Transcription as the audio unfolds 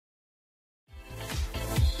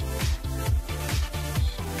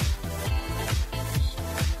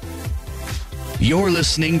You're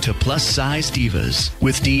listening to Plus Size Divas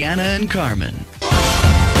with Deanna and Carmen.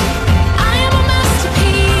 I am a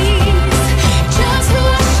masterpiece, just who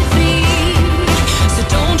I should be. So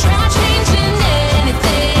don't try changing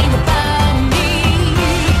anything about me.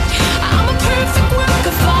 I'm a perfect work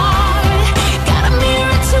of art. Got a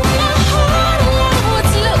mirror to my heart. I love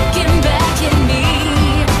what's looking back at me.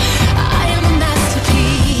 I am a masterpiece.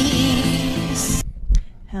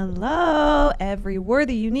 Hello, every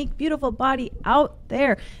worthy, unique, beautiful body out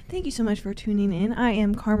there. Thank you so much for tuning in. I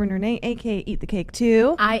am Carmen Renee, aka Eat the Cake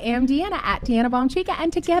 2. I am Deanna at Deanna Bonchica,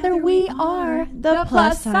 and together we are the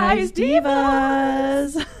Plus Size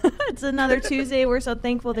Divas. It's another Tuesday. We're so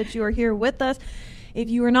thankful that you are here with us. If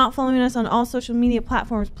you are not following us on all social media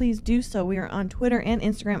platforms, please do so. We are on Twitter and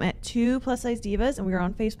Instagram at 2 Plus Size Divas, and we are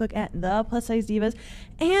on Facebook at The Plus Size Divas,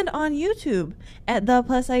 and on YouTube at The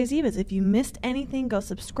Plus Size Divas. If you missed anything, go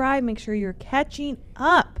subscribe. Make sure you're catching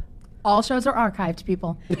up. All shows are archived,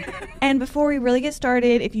 people. And before we really get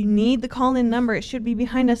started, if you need the call-in number, it should be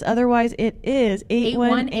behind us. Otherwise, it is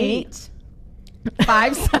 818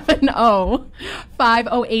 570-5085.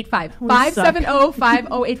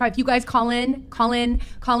 570-5085. You guys call in.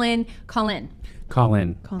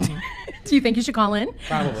 Do you think you should call in?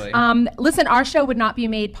 Probably. Listen, our show would not be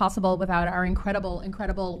made possible without our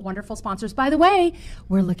incredible, wonderful sponsors. By the way,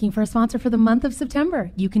 we're looking for a sponsor for the month of September.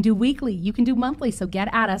 You can do weekly, you can do monthly, so get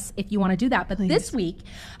at us if you want to do that. But this week,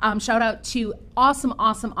 shout out to awesome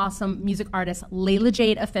music artist, Layla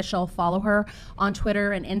Jade Official. Follow her on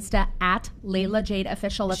Twitter and Insta at Layla Jade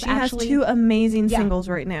Official. She has two amazing singles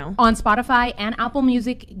right now. On Spotify and Apple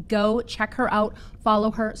Music. Go check her out,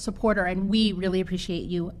 follow her, support her, and we really appreciate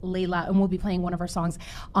you, Layla. And we'll be playing one of our songs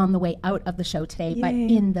on the way out of the show today. Yay. But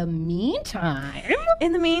in the meantime,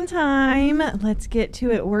 let's get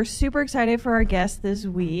to it. We're super excited for our guest this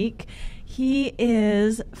week. He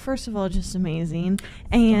is, first of all, just amazing.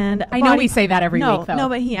 And I know we say that every week, though. No,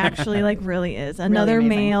 but he actually really is. Another really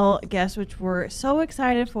male guest, which we're so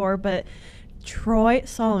excited for. But Troy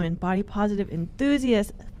Solomon, body positive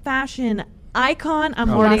enthusiast, fashion icon. I'm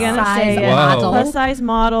already going to say it. Plus size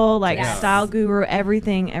model, style guru,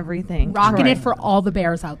 everything. Rocking Troy. it for all the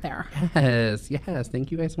bears out there. Yes.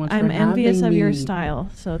 Thank you guys so much I'm for having envious of me. your style,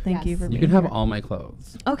 so thank you for being You can have here. all my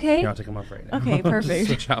clothes. Okay. Here, I'll take them off right now. Okay, perfect.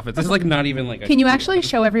 Switch outfits. This is not even a... Can you actually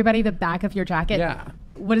show everybody the back of your jacket? Yeah.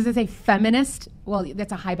 What does it say? Feminist? Well,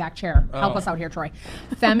 that's a high back chair. Help us out here, Troy.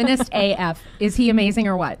 Feminist AF. Is he amazing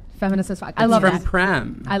or what? Feminist as fuck. I love from that.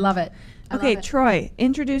 Prem. I love it. Okay, Troy,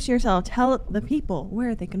 introduce yourself. Tell the people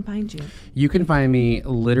where they can find you. You can find me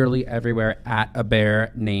literally everywhere at a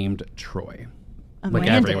bear named Troy.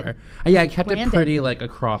 Everywhere. I kept it pretty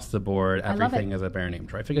across the board. Everything is a bear named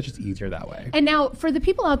Troy. I think it's just easier that way. And now for the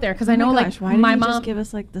people out there, because I know why did my you mom just give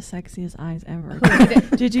us the sexiest eyes ever?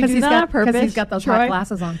 Did you do that on purpose? Because he's got those hot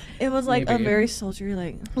glasses on. It was a very sultry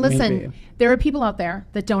Listen, Maybe. there are people out there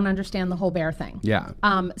that don't understand the whole bear thing. Yeah.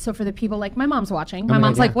 So for the people my mom's watching. Oh My my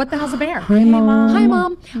mom's God, like, what the hell's a bear? Hi, Mom. Hi,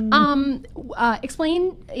 Mom.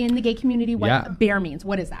 Explain in the gay community what bear means.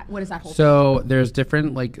 What is that? What is that whole So there's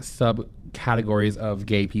different subcategories of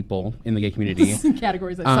gay people in the gay community.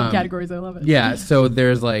 subcategories? I love it. Yeah, so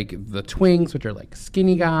there's the twinks, which are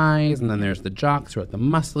skinny guys, and then there's the jocks, who are the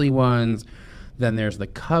muscly ones. Then there's the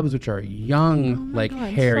cubs, which are young,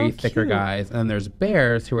 hairy, thicker guys. And then there's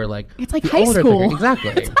bears, who are it's like the high older, school. thicker. Exactly.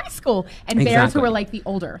 It's high school. And bears who are the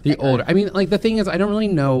older. The older. I mean, the thing is, I don't really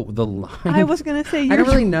know the line. I was going to say, you're I don't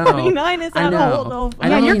really know. 29 is that old. I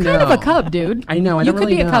don't you're really kind of know. a cub, dude. I know. I you don't could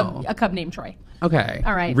really be know. a cub named Troy. Okay.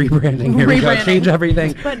 All right. Rebranding. Here we go. Change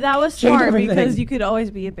everything. But that was smart because you could always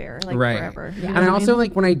be a bear, forever. Yeah. And I also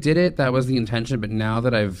when I did it, that was the intention. But now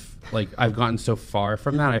that I've gotten so far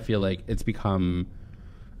from that, I feel it's become.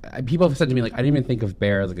 People have said to me I didn't even think of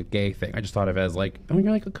bear as a gay thing. I just thought of it as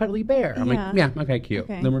you're a cuddly bear. I'm okay, cute.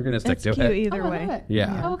 Okay. Then we're gonna stick That's to cute it. either way.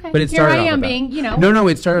 Yeah. Oh, okay. But it started off with being, No,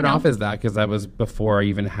 it started off as that because that was before I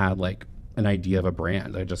even had an idea of a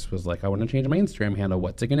brand. I just was I want to change my Instagram handle.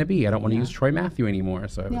 What's it going to be? I don't want to use Troy Matthew anymore.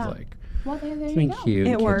 So I was well, there you something go. cute.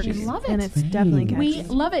 It works. We love it. And it's definitely catchy. We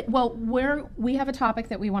love it. Well, we have a topic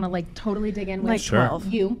that we want to totally dig in with. 12.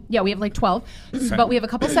 Yeah, we have 12. But we have a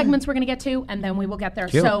couple segments we're going to get to, and then we will get there.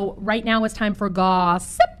 Cute. So right now it's time for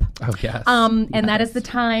gossip. Oh, yes. And that is the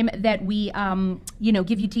time that we,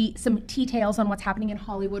 give you some details on what's happening in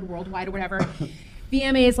Hollywood, worldwide, or whatever.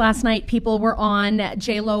 VMAs last night, people were on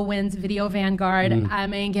J-Lo wins Video Vanguard. I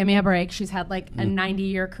mean, give me a break. She's had like a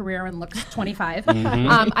 90-year career and looks 25.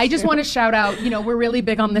 I just want to shout out, we're really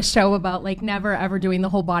big on this show about like never ever doing the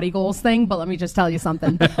whole body goals thing, but let me just tell you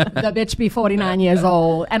something. The bitch be 49 years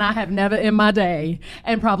old, and I have never in my day,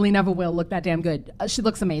 and probably never will, look that damn good. She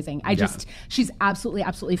looks amazing. She's absolutely,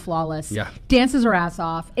 absolutely flawless. Yeah. Dances her ass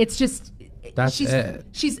off. It's just... That's it.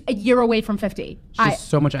 She's a year away from 50. She's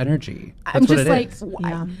so much energy. That's I'm what just it like, is.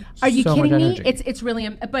 are you So kidding much me? energy. It's really,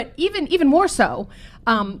 but even more so,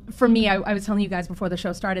 for me, I was telling you guys before the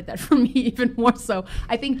show started that for me, even more so,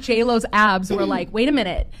 I think J-Lo's abs were like, wait a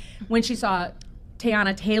minute, when she saw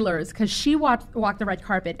Teyana Taylor's, because she walked the red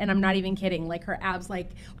carpet, and I'm not even kidding, like her abs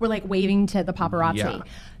were like waving to the paparazzi. Yeah.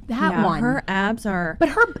 That one. Her abs are. But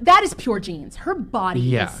that is pure genes. Her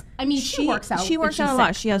body is. I mean, she works out. She works but out a she's lot.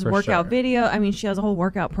 sick. She has For workout sure. video. I mean, she has a whole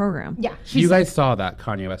workout program. Yeah. You guys saw that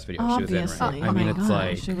Kanye West video Obviously. she was in, right? Oh I mean, my it's gosh.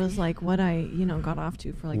 like... It was like what I, got off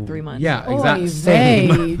to for like 3 months. Yeah, Oy exactly.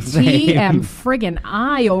 vey, Same. TM friggin'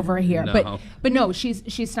 I over here. No. But no, she's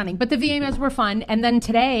stunning. But the VMAs were fun. And then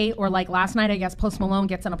today, or like last night, I guess, Post Malone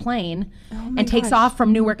gets on a plane and takes gosh. off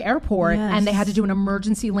from Newark Airport, and they Yes. had to do an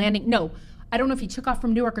emergency landing. No, I don't know if he took off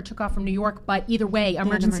from Newark or took off from New York, but either way,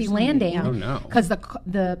 emergency emergency landing, landing. yeah. Oh, no. Because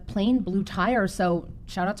the plane blew tires. So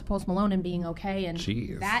shout out to Post Malone and being okay. And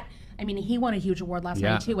Jeez. that, I mean, he won a huge award last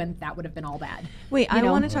Yeah. night too, and that would have been all bad. Wait, I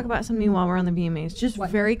know? want to talk about something while we're on the VMAs, just What?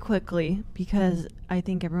 very quickly, because I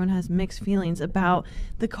think everyone has mixed feelings about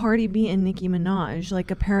the Cardi B and Nicki Minaj.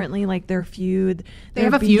 Like, apparently, like their feud, They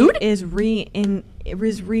their have a beef feud? is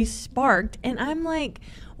re-sparked, and I'm like,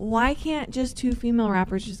 why can't just two female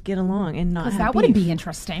rappers just get along and not? Because have that wouldn't beef? be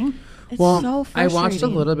interesting. It's Well, so I frustrating. watched a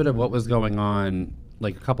little bit of what was going on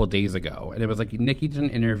like a couple days ago, and it was like Nicki did an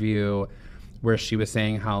interview where she was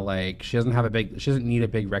saying how like she doesn't need a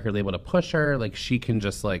big record label to push her, like she can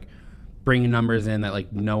just like bring numbers in that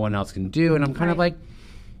like no one else can do, and I'm kind of like,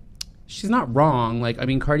 she's not wrong. Like, I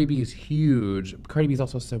mean, Cardi B is huge. Cardi B is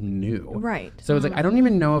also so new. Right. So it's like, I don't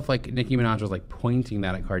even know if like Nicki Minaj was like pointing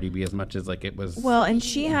that at Cardi B as much as like it was. Well, and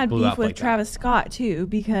she had blew beef up with like that. Travis Scott too,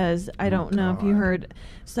 because I don't know if you heard.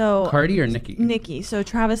 So Cardi or Nicki? Nicki. So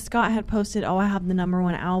Travis Scott had posted, "Oh, I have the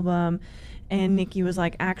 #1 album," and Nicki was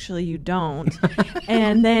like, "Actually, you don't."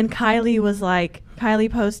 And then Kylie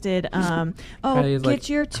posted, "Oh, Kylie's get like-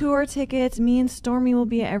 your tour tickets. Me and Stormy will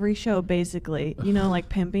be at every show." Basically, like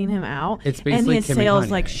pimping him out. It's and basically his Kim and sales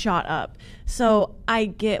Kanye. like shot up. So I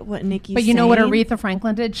get what Nicki's But you know what saying. Aretha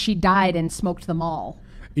Franklin did? She died and smoked them all.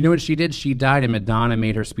 You know what she did? She died, and Madonna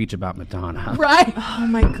made her speech about Madonna. Right? Oh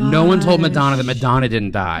my god! No one told Madonna that Madonna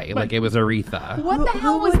didn't die. Like, it was Aretha. What the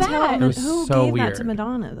hell was would tell that? It was who so gave that to weird.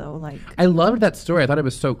 Madonna though? Like, I loved that story. I thought it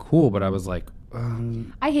was so cool, but I was like,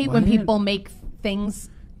 I hate when what? people make things.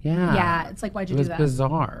 yeah. Yeah, it's like, why'd you It do was that?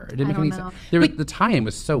 bizarre. It didn't I make don't any know. sense. The tie-in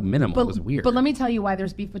was so minimal. It was weird. But let me tell you why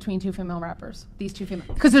there's beef between two female rappers. These two female,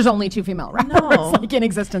 because there's only two female rappers No. like in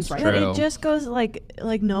existence right but now. True. it just goes like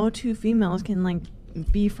no two females can like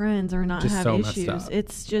be friends or not Just have so messed issues. up.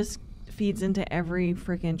 It's just feeds into every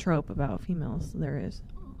freaking trope about females there is.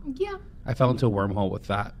 Yeah. I fell into a wormhole with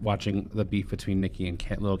that, watching the beef between Nicki and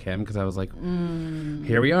Lil' Kim, because I was like,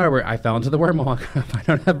 here we are. Where I fell into the wormhole. I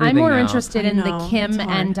don't have everything I'm more now. interested I in the know, Kim it's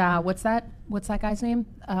hard. and what's that guy's name?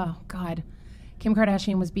 Oh God, Kim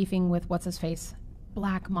Kardashian was beefing with what's his face,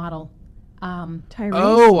 black model, Tyrese,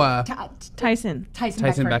 Oh, Tyson.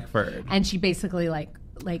 Tyson Beckford. and she basically like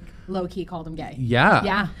low key called him gay. yeah.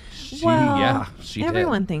 Yeah. She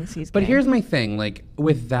everyone did. thinks he's But gay. here's my thing, like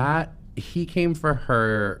with that, he came for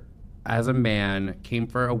her as a man, came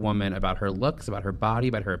for a woman about her looks, about her body,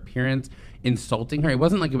 about her appearance, insulting her. It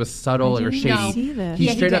wasn't like it was subtle or didn't shady. see this. He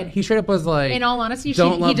Yeah, he straight up did. he straight up was like, In all honesty,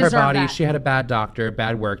 don't he love her deserved body. that. She had a bad doctor,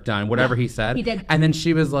 bad work done, whatever he said. he did. And then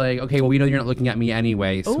she was like, okay, well, we know you're not looking at me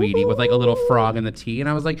anyway, sweetie, with like a little frog in the tea. And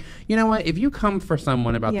I was like, you know what? If you come for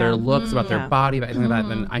someone about their Yeah. looks, about their Yeah. body, about anything like that,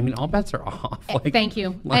 then I mean, all bets are off. Like, Thank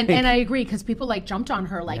you. like- and I agree because people like jumped on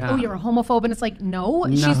her like, Yeah. oh, you're a homophobe, and it's like, no,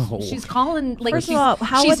 No. she's calling like First she's, of all,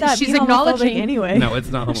 how she's, would that she's be homophobic acknowledging anyway? No, it's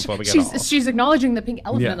not homophobic at all. She's acknowledging the pink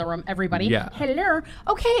elephant Yeah. in the room, everybody. Yeah. Hello.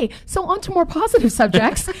 Okay, so on to more positive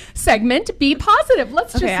subjects. Segment Be Positive.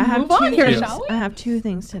 Let's Okay, just I have move on two here, things. shall I we? have two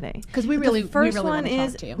things today. 'Cause we The really- first we really one wanna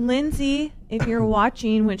is talk to you. Lindsay. If you're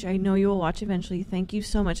watching, which I know you will watch eventually, thank you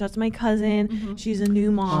so much. That's my cousin. She's a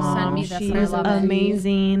new mom. sent me this and I She's love it.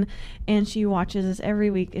 amazing, and she watches us every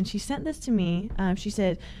week. And she sent this to me. She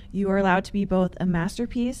said, "You are allowed to be both a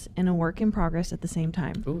masterpiece and a work in progress at the same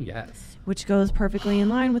time," Oh, yes. which goes perfectly in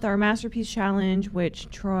line with our masterpiece challenge, which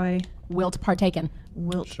Troy Wilt partaken.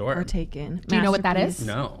 will Sure. partake in. Do you know what that is? Masterpiece.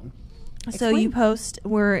 No. So you Explain. post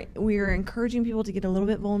we're encouraging people to get a little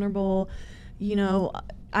bit vulnerable. You know,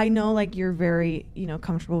 I know like you're very,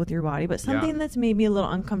 comfortable with your body, but something that's maybe a little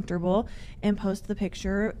uncomfortable, and post the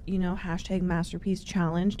picture, hashtag masterpiece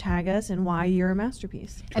challenge, tag us and why you're a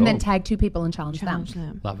masterpiece. And then Cool. tag 2 people and challenge Challenge them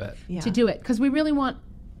them. Love it. Yeah. to do it, because we really want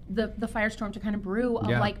the firestorm to kind of brew of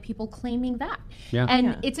Yeah. like people claiming that. Yeah. And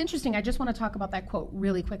Yeah. it's interesting. I just want to talk about that quote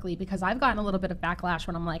really quickly, because I've gotten a little bit of backlash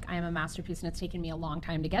when I'm like, I am a masterpiece and it's taken me a long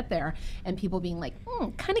time to get there. And people being like,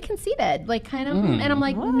 kind of conceited, like kind of, and I'm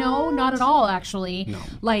like, no, not at all, actually. No.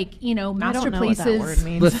 Like, I don't know what that masterpieces. word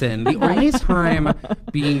means. Listen, the only time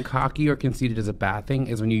being cocky or conceited is a bad thing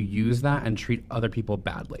is when you use that and treat other people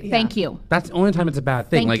badly. Thank you. That's the only time it's a bad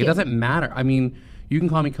thing. Thank Like, you. it doesn't matter. I mean, you can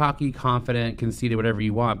call me cocky, confident, conceited, whatever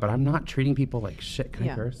you want, but I'm not treating people like shit. Can I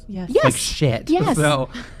Yeah. curse? Yes. Yes. Like shit. Yes. So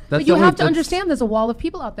that's But you the have to only- understand there's a wall of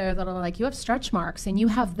people out there that are like, you have stretch marks and you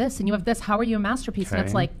have this and you have this. How are you a masterpiece? And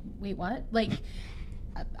it's Okay. like, wait, what? Like,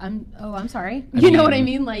 I'm sorry. I You know what I mean,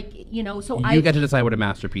 mean? Like, so You I get to decide what a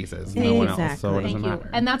masterpiece is. No one else. So it Exactly. doesn't Thank you. matter.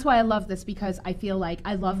 And that's why I love this, because I feel like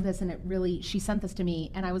I love this, and it really, she sent this to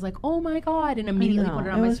me and I was like, oh my God, and immediately put it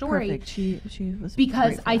on my was story. Perfect. She was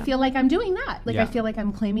Because great for I that. feel like I'm doing that. Like, Yeah. I feel like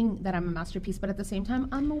I'm claiming that I'm a masterpiece, but at the same time,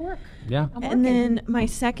 I'm a work. yeah. I'm And working. then my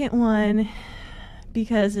second one,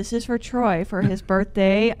 because this is for Troy for his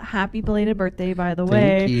birthday. Happy belated birthday, by the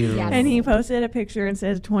way. Thank you. Yes. And he posted a picture and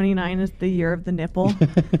says 29 is the year of the nipple.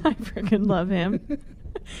 I freaking love him.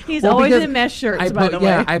 He's Well, always because in mesh shirts, I by the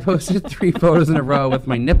way. I posted 3 photos in a row with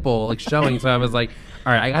my nipple like showing. So I was like,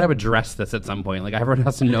 all right, I got to address this at some point. Like, everyone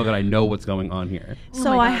has to know that I know what's going on here.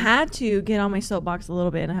 So Oh my I God. had to get on my soapbox a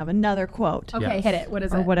little bit and I have another quote. Okay, Yes. hit it. What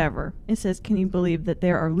is Or it? whatever. It says, can you believe that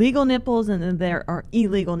there are legal nipples and then there are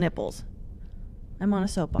illegal nipples? I'm on a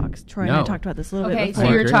soapbox. Troy and I No. talked about this a little Okay, bit so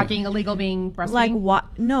before. you're agree. talking illegal being breastfeeding? Like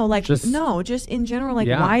what? No, like Just- no, just in general. Like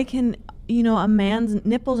Yeah. why can a man's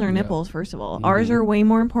nipples are nipples? First of all, ours are way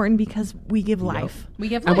more important because we give life. we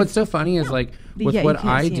give And life. what's so funny is like But with yeah, you what can't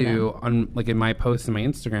I see do on like in my posts and my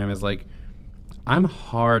Instagram is like I'm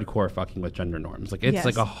hardcore fucking with gender norms. Like it's Yes.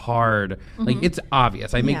 like a hard like it's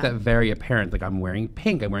obvious. I make Yeah. that very apparent. Like I'm wearing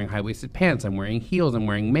pink, I'm wearing high waisted pants, I'm wearing heels, I'm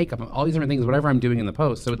wearing makeup, all these different things, whatever I'm doing in the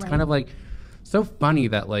post. So it's kind of like so funny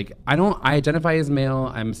that like I identify as male,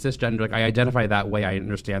 I'm cisgender, like I identify that way, I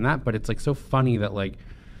understand that, but it's like so funny that like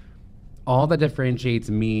all that differentiates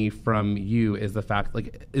me from you is the fact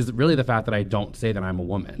is really the fact that I don't say that I'm a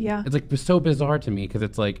woman. Yeah. It's like so bizarre to me because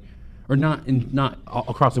it's like or not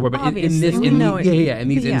across the board, but in Obviously. this We know it. in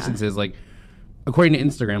these Yeah. instances like according to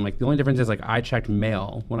Instagram, like the only difference is like I checked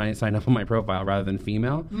male when I signed up on my profile rather than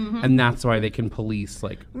female, and that's why they can police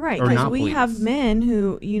like Right, or because not we police. have men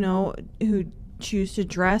who who choose to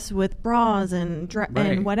dress with bras and Right.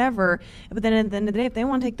 and whatever. But then at the end of the day, if they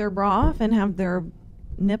want to take their bra off and have their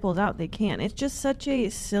nipples out, they can. It's just such a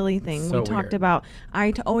silly thing. So We talked weird. about.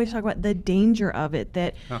 Always talk about the danger of it,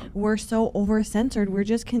 that Oh. we're so over censored. We're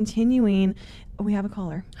just continuing. We have a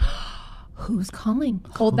caller. Who's calling?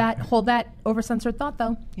 Hold that over censored thought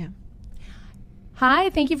though. Yeah. Hi,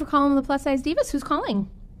 thank you for calling the Plus Size Divas. Who's calling?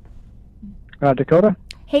 Dakota.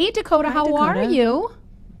 Hey Dakota, Hi, how are Dakota. you?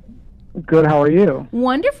 Good. How are you?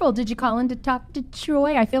 Wonderful. Did you call in to talk to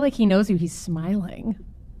Troy? I feel like he knows you. He's smiling.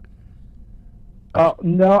 Oh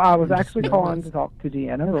no, I was actually calling to talk to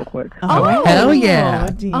Deanna real quick. Oh, hell yeah.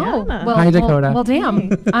 Oh, Deanna. well, Hi, Dakota. Well,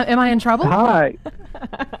 damn. Am I in trouble? Hi.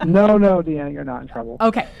 No, Deanna, you're not in trouble.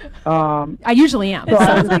 Okay. I I usually am. So I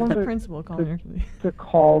Sounds just like wanted the to- principal calling. to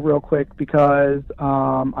call real quick because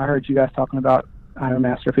I heard you guys talking about I'm a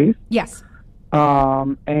masterpiece, Yes.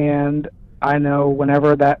 and I know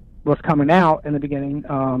whenever that was coming out in the beginning,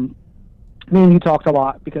 me and you talked a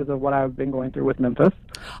lot because of what I've been going through with Memphis.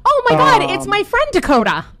 Oh my God, it's my friend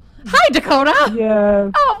Dakota. Hi, Dakota.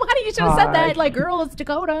 Yes. Oh, honey, you should have said Hi. that. Like, girl, it's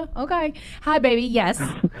Dakota. Okay. Hi, baby. Yes.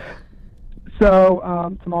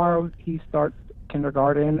 So tomorrow he starts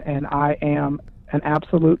kindergarten, and I am an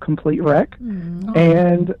absolute complete wreck.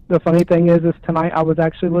 And the funny thing is tonight I was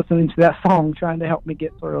actually listening to that song, trying to help me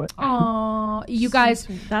get through it. Oh, you guys.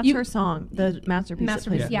 That's you- her song, the masterpiece. that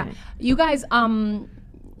Masterpiece, plays yeah. tonight. You guys,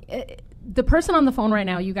 the person on the phone right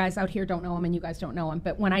now, you guys out here don't know him and you guys don't know him,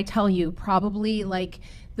 but when I tell you, probably like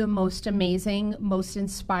the most amazing, most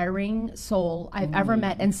inspiring soul I've ever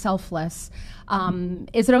met and selfless.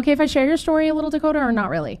 Is it okay if I share your story a little, Dakota, or not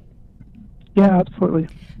really? Yeah, absolutely.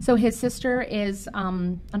 So his sister is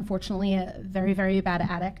unfortunately a very, very bad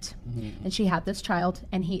addict, and she had this child,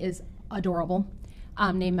 and he is adorable,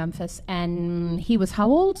 named Memphis. And he was how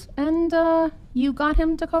old? And you got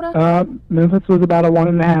him, Dakota? Memphis was about a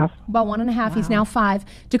 1.5. About 1.5. He's now 5.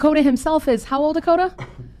 Dakota himself is how old, Dakota?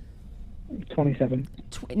 27.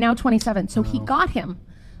 Now 27. So he got him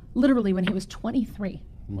literally when he was 23.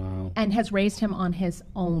 Wow. And has raised him on his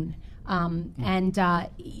own. And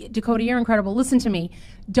Dakota, you're incredible. Listen to me.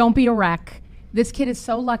 Don't be a wreck. This kid is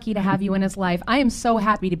so lucky to have you in his life. I am so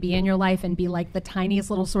happy to be in your life and be like the tiniest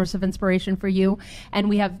little source of inspiration for you. And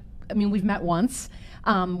we've met once.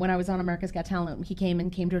 When I was on America's Got Talent, he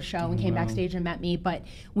came to a show and came backstage and met me, but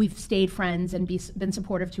we've stayed friends and been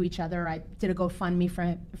supportive to each other. I did a GoFundMe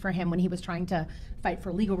for him when he was trying to fight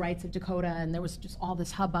for legal rights of Dakota, and there was just all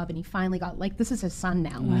this hubbub, and he finally got, this is his son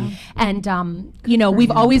now. Wow. And,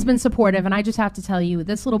 we've always been supportive, and I just have to tell you,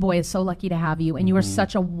 this little boy is so lucky to have you, and you are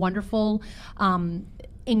such a wonderful,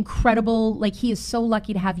 incredible, he is so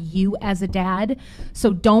lucky to have you as a dad.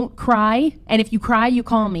 So don't cry, and if you cry, you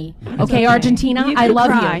call me. Okay, Argentina, I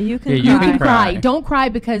love you. You can cry. Don't cry,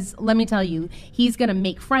 because let me tell you, he's gonna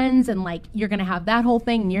make friends, and you're gonna have that whole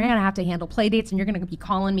thing, and you're gonna have to handle play dates, and you're gonna be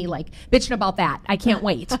calling me bitching about that. I can't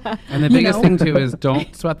wait. And the biggest thing too is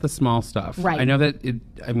don't sweat the small stuff. Right. I know that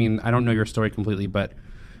I don't know your story completely, but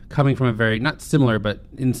coming from a very, not similar, but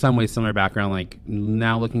in some ways similar background,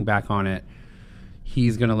 now looking back on it,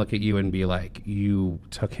 he's gonna look at you and be like, "You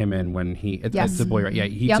took him in when he." It's the boy, right? Yeah,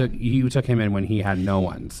 you took him in when he had no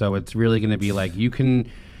one. So it's really gonna be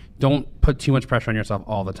don't put too much pressure on yourself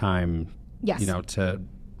all the time. Yes.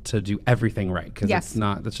 To do everything right, because that's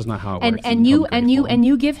just not how it works. And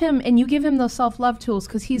you give him those self-love tools,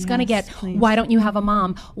 because he's gonna get, why don't you have a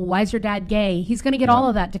mom? Why is your dad gay? He's gonna get all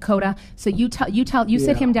of that, Dakota. So you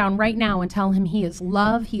sit him down right now and tell him he is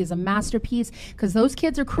love, he is a masterpiece, because those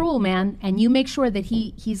kids are cruel, man. And you make sure that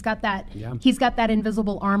he's got that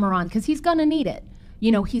invisible armor on, because he's gonna need it.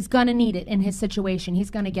 He's gonna need it in his situation. He's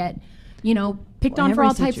gonna get picked on for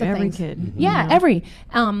all types of every things. Kid. Mm-hmm. Yeah, every.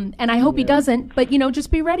 And I hope he doesn't, but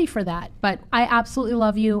just be ready for that. But I absolutely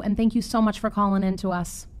love you, and thank you so much for calling in to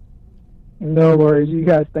us. No worries, you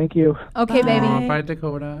guys. Thank you. Okay, baby. Bye,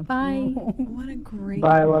 Dakota. Bye. What a great.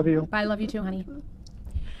 Bye, I love you. Bye, I love you too, honey.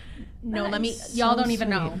 No, Y'all don't even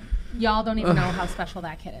know. Y'all don't even know how special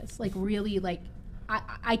that kid is. Really,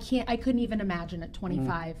 I couldn't even imagine at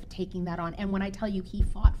 25 taking that on. And when I tell you, he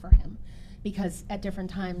fought for him. Because at different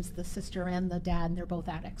times, the sister and the dad, they're both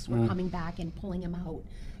addicts, were coming back and pulling him out.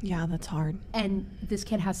 Yeah, that's hard. And this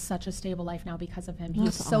kid has such a stable life now because of him.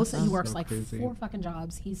 That's awesome. He works So crazy. 4 fucking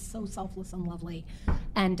jobs. He's so selfless and lovely.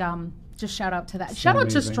 And just shout out to that. Shout out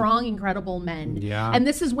to strong, incredible men. Yeah. And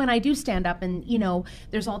this is when I do stand up and,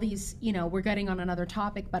 there's all these, we're getting on another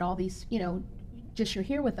topic, but all these, just you're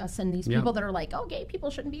here with us, and these people that are like, oh, gay people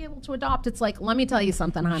shouldn't be able to adopt. It's let me tell you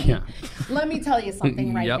something, honey. Yeah. Let me tell you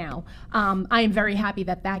something right now. I am very happy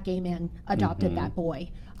that gay man adopted that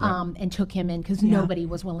boy and took him in, because nobody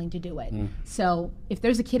was willing to do it. So if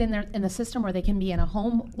there's a kid in the system where they can be in a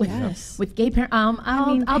home with gay parents,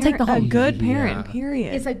 I'll take the home. A good parent,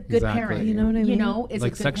 period. It's a good parent. You know what I mean? It's a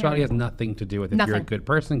good sexuality parent. has nothing to do with if you're a good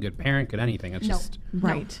person, good parent, good anything. It's just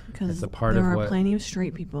Right, because it's a part there of are what plenty of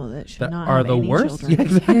straight people that should that not are have the any worst. children. Yeah,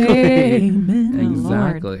 exactly. Amen.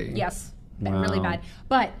 Exactly. Yes, Wow. really bad.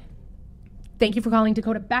 But thank you for calling,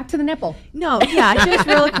 Dakota. Back to the nipple. No, yeah, just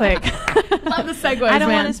real quick. Love the segues, I don't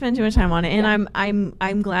man. want to spend too much time on it, and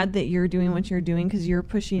I'm glad that you're doing what you're doing, because you're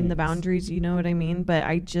pushing the boundaries. You know what I mean? But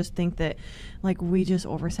I just think that we just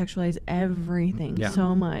over sexualize everything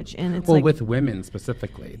so much, and it's with women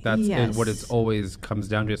specifically, that's what it's always comes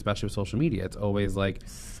down to, especially with social media. It's always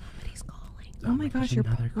somebody's calling. oh my gosh, you're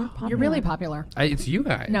popular. You're really popular. It's you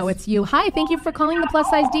guys. No, it's you. Hi, thank you for calling the Plus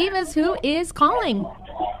Size Divas. Who is calling?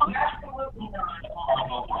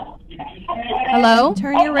 Hello?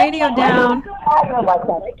 Turn your radio down.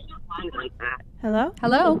 Hello?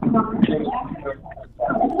 Hello?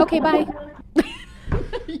 Okay, bye.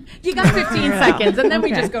 You got 15 seconds, and then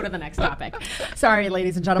we just go to the next topic. Sorry,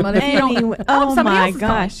 ladies and gentlemen. If you don't, Anyway, oh somebody my else is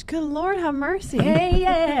gosh. Good Lord, have mercy. calling. Hey,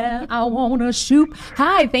 yeah, I wanna shoot.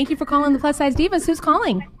 Hi, thank you for calling the Plus Size Divas. Who's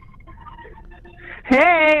calling?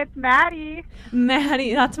 Hey, it's Maddie.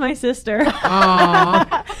 Maddie, that's my sister.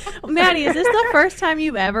 Aww. Maddie, is this the first time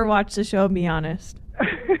you've ever watched the show? Be honest.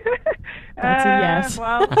 That's a yes.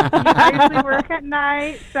 Well, I usually work at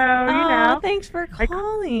night, so, Thanks for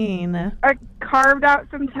calling. I carved out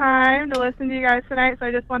some time to listen to you guys tonight, so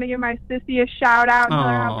I just want to give my sissy a shout out.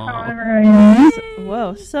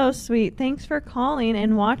 Whoa, so sweet. Thanks for calling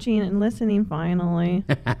and watching and listening finally.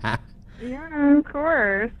 Yeah, of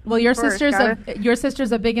course. Well, your Of course,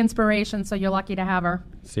 sister's a big inspiration, so you're lucky to have her.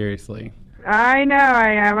 Seriously. I know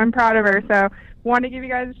I am. I'm proud of her, so want to give you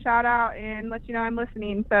guys a shout out and let you know I'm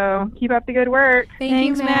listening, so keep up the good work.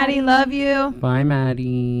 Thanks, Maddie. Love you. Bye,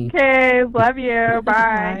 Maddie. Okay, love you.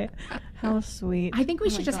 Bye. How sweet. I think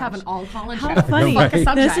we should just have an all call-in show. How funny. Fuck a Right.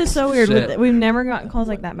 subject. This is so weird. Shit. We've never gotten calls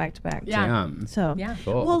like that back to back. Yeah. Damn. So, Yeah.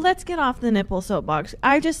 Cool. well, let's get off the nipple soapbox.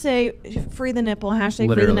 I just say free the nipple, hashtag free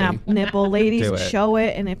Literally. the nipple. Ladies, Do it. show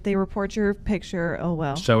it. And if they report your picture, oh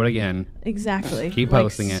well. Show it again. Exactly. Keep Like,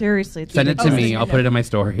 posting it. Seriously. Send it to posting me. I'll put it in my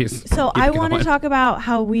stories. So Keep I want to going. talk about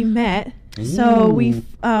how we met. So Ooh. we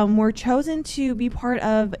were chosen to be part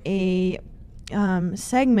of a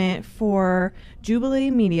segment for Jubilee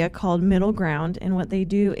Media called Middle Ground, and what they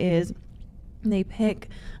do is they pick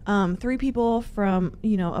 3 people from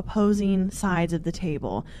opposing sides of the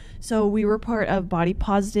table. So we were part of Body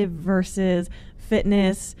Positive versus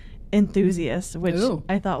Fitness Enthusiasts, which Ooh.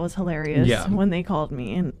 I thought was hilarious Yeah. when they called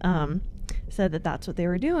me and said that that's what they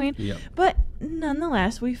were doing. Yep. But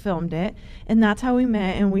nonetheless, we filmed it, and that's how we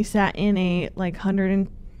met. And we sat in a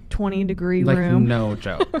 120-degree Like, room no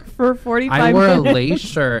joke. for 45 I wore a minutes. lace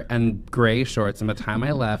shirt and gray shorts, and by the time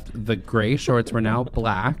I left, the gray shorts were now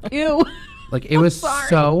black. Ew. Like, it was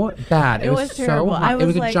so bad. It, It was was so terrible. hot. I It was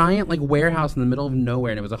was a like- giant warehouse in the middle of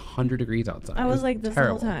nowhere, and it was 100 degrees outside. I It was like this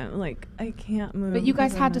terrible. the whole time. Like, I can't move. But you guys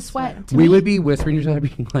because had I'm to a sweat. To We me- would be whispering to each other,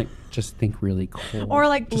 being like, just think really cold. Or,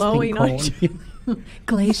 like, Just think blowing on cold." each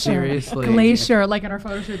Glacier. Seriously. Glacier, like in our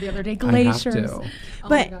photo shoot the other day. I have Glaciers. to. Oh my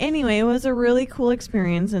But gosh. anyway, it was a really cool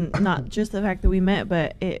experience, and not just the fact that we met,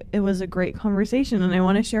 but it was a great conversation, and I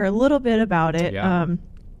want to share a little bit about it. Yeah.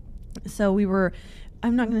 So we were,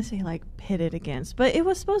 I'm not going to say like pitted against, but it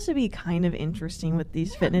was supposed to be kind of interesting with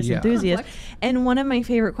these fitness Yeah. enthusiasts. Conflict. And one of my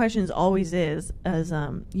favorite questions always is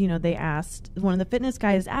they asked, one of the fitness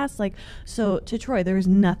guys asked, like, so to Troy, there's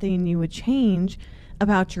nothing you would change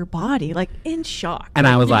about your body, like in shock. And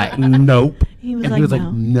I was like, nope. He was and like, he was no.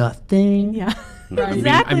 like, nothing. Yeah. Right.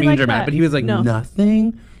 Exactly I mean like dramatic, that. but he was like, No.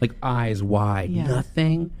 nothing. Like, eyes wide, Yeah.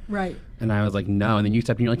 nothing. Right. And I was like, no. And then you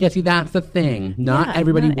stepped in, you're like, yeah, see, that's the thing. Not Yeah,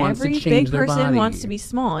 everybody not wants every to change big their person body. wants to be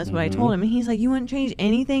small, is what I Mhm. told him. And he's like, you wouldn't change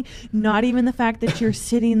anything, not even the fact that you're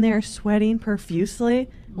sitting there sweating profusely,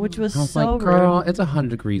 which was I was so like, girl, rude. it's 100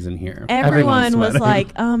 degrees in here. Everyone was Everyone's like,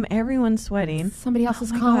 sweating. everyone's sweating. Somebody else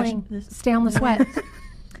is my calling. gosh, this- Stay on the sweat.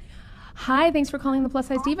 Hi, thanks for calling the Plus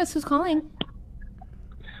Size Divas. Who's calling?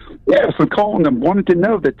 Yes, I'm calling them. Wanted to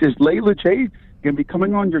know that this Layla Jade going to be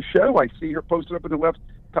coming on your show. I see her posted up in the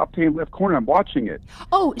top 10 left corner. I'm watching it.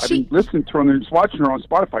 Oh, I've been listening to her and just watching her on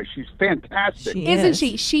Spotify. She's fantastic. She Isn't is.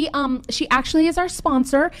 she? She actually is our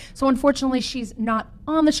sponsor. So unfortunately, she's not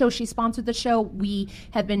on the show. She sponsored the show. We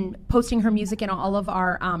have been posting her music in all of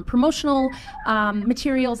our promotional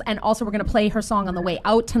materials, and also we're going to play her song on the way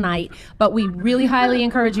out tonight. But we really highly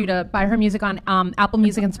encourage you to buy her music on Apple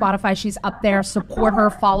Music and Spotify. She's up there. Support her.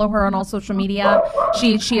 Follow her on all social media.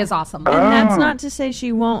 She is awesome. And that's Oh. not to say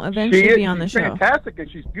she won't She eventually is be on the she's show. fantastic, and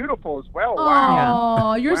she's beautiful as well. Oh,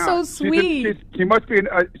 Wow. you're Wow. so sweet. She must be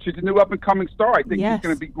she's a new up-and-coming star. I think Yes. she's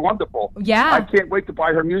going to be wonderful. Yeah. I can't wait to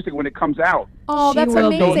buy her music when it comes out. Oh, She that's will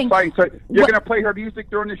be. So amazing. exciting. So you're What- going to play her music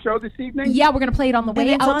during the show this evening? Yeah, we're going to play it on the And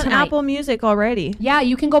way it's out on tonight. Apple Music already. Yeah,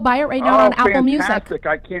 you can go buy it right now Oh, on Apple Music. fantastic.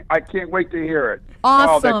 I can't wait to hear it.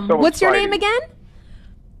 Awesome. Oh, that's so What's your name exciting. again?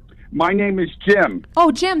 My name is Jim.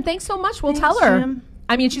 Oh, Jim, thanks so much. We'll Thanks, tell her. Jim.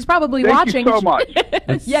 I mean, she's probably Thank watching. you so much.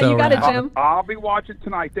 That's Yeah, so you got it, rad. Jim. I'll be watching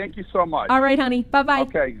tonight. Thank you so much. All right, honey. Bye-bye.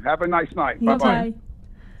 Okay. Have a nice night. You Bye-bye. too.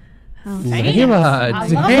 Oh, Layla, I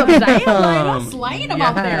love them. damn. Layla slaying them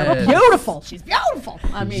out there. Yes. Beautiful. She's beautiful.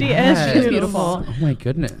 I mean, She Yes. is She is beautiful. Oh my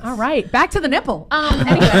goodness. All right, back to the nipple.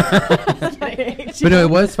 Anyway. But no, it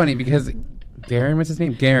was funny because Garen, what's his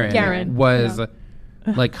name? Garen, was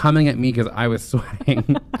like coming at me because I was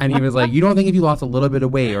sweating. And he was like, you don't think if you lost a little bit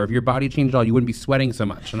of weight or if your body changed at all, you wouldn't be sweating so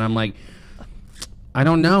much? And I'm like, I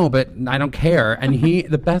don't know, but I don't care. And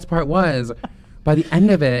the best part was, by the end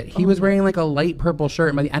of it, he was wearing like a light purple shirt.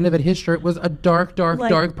 And by the end of it, his shirt was a dark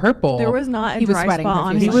Like, purple. There was not a He was dry sweating spot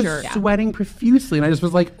on He his was shirt. sweating profusely. And I just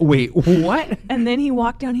was like, wait, what? And then he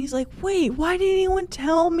walked down. He's like, wait, why didn't anyone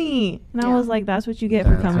tell me? And I Yeah. was like, that's what you get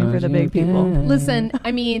for That's coming for what the you big people. get. Listen,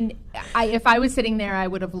 I mean, if I was sitting there, I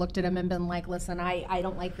would have looked at him and been like, listen, I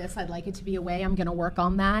don't like this. I'd like it to be away. I'm going to work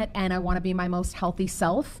on that. And I want to be my most healthy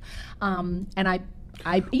self. And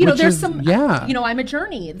you know, Which there's is- some, yeah. you know, I'm a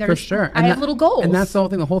journey. There's, For sure. I have little goals. And that's the whole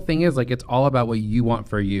thing. The whole thing is like, it's all about what you want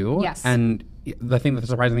for you. Yes. And the thing that the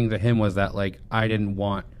surprising thing to him was that like, I didn't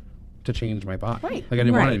want to change my body. Right. Like I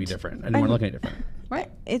didn't want it to Right. be different. I didn't want to look any different. right.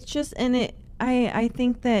 It's just, and I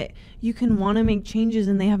think that you can want to make changes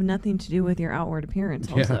and they have nothing to do with your outward appearance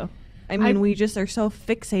Yeah. also. I mean, we just are so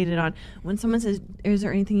fixated on when someone says, is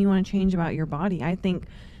there anything you want to change about your body? I think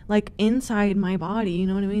like inside my body, you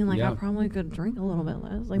know what I mean? Like Yeah. I probably could drink a little bit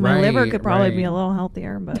less. Like my liver Right, could probably be right. a little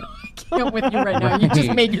healthier, but Can't with you right now. You just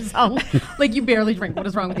Right. made yourself like you barely drink. What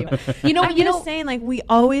is wrong with you? You know, I'm you just know. saying, like we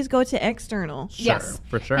always go to external. Yes,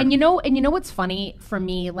 for sure. And you know what's funny for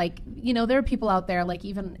me? Like, you know, there are people out there. Like,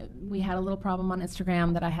 even we had a little problem on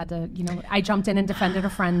Instagram that I had to, you know, I jumped in and defended a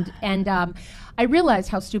friend, and I realized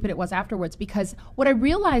how stupid it was afterwards, because what I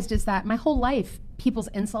realized is that my whole life, people's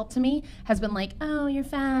insult to me has been like, oh, you're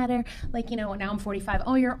fat, or like, you know, now I'm 45,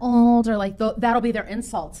 oh, you're old, or like that'll be their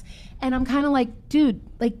insults, and I'm kind of like, dude,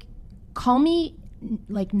 like, call me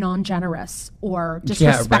like non-generous or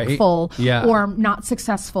disrespectful Yeah. or not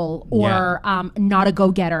successful or not a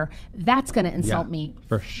go-getter. That's going to insult me.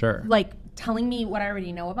 For sure. Like telling me what I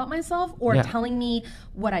already know about myself or Yeah. telling me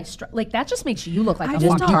what like that just makes you look like I a just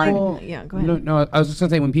walking don't retard. like. Yeah, go ahead. No, I was just gonna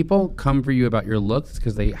say, when people come for you about your looks, it's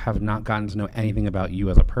because they have not gotten to know anything about you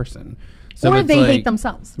as a person. So Or it's they like- hate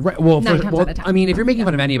themselves. Right. Well, 9 times out of 10. I mean, if you're making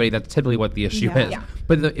fun of anybody, that's typically what the issue Yeah. is. Yeah.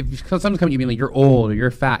 But if someone's coming to you being like, you're old or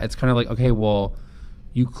you're fat, it's kind of like, okay, well,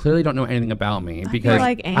 you clearly don't know anything about me, because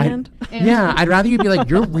like, and? yeah, I'd rather you be like,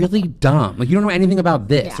 you're really dumb, like you don't know anything about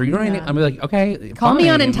this, or you don't know anything. Yeah. I'm like, okay, Call me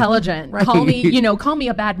fine. unintelligent. Right. Call me, you know, call me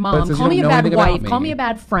a bad But mom. since Call you me a don't know bad anything about wife. Call me. me a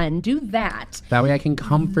bad friend. Do that. That way I can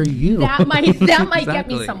come for you. That might get me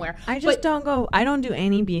Exactly. somewhere. I just But- I don't do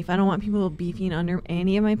any beef. I don't want people beefing under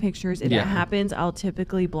any of my pictures. If Yeah. it happens, I'll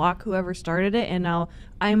typically block whoever started it, and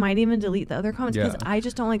I might even delete the other comments because Yeah. I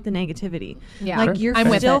just don't like the negativity. Yeah. Like Sure. you're I'm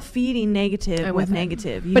with still it. feeding negative I'm with with it. negative.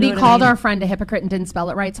 You But know he what I called mean? our friend a hypocrite and didn't spell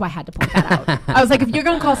it right, so I had to point that out. I was like, if you're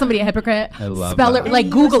gonna call somebody a hypocrite, I love spell that. it like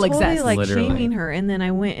And he was Google totally, exists. like Literally. shaming her, and then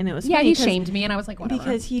I went and it was Yeah, funny he 'cause- shamed me, and I was like, whatever.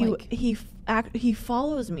 because Like, he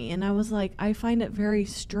follows me, and I was like, I find it very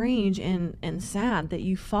strange and sad that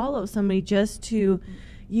you follow somebody just to,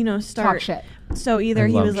 you know, start talk shit. So either I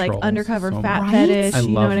he love was like trolls undercover so fat much. fetish, I you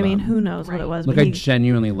know love what I mean? them. Who knows what Right. it was? Like but I he-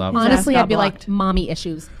 genuinely love His them. ass Honestly, got I'd be like, blocked. mommy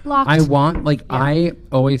issues. Blocked. I want, like, I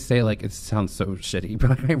always say, like, it sounds so shitty,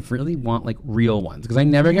 but I really want, like, real ones, because I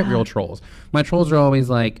never get real trolls. My trolls are always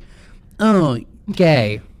like, oh,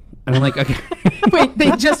 gay. And I'm like, okay. Wait,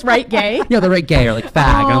 they just write gay? Yeah, they're right, gay, or like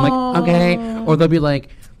fag. And I'm like, okay. Or they'll be like,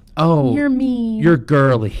 oh, You're mean. you're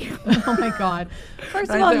girly. Oh my God.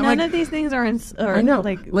 First I of all, think, none like- of these things are I know.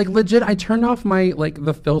 like Like legit, I turned off my, like,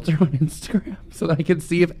 the filter on Instagram so that I could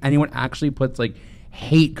see if anyone actually puts, like,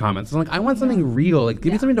 hate comments. I'm like, I want something real. Like,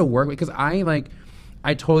 give me something to work with, because I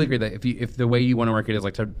totally agree that if the way you want to work it is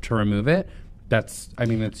like to remove it, that's your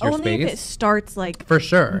only if it space. starts like For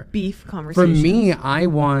sure. beef For conversation. me, I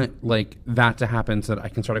want like that to happen so that I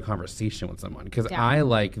can start a conversation with someone, because Yeah. I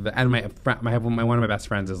like and my one of my best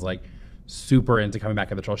friends is like super into coming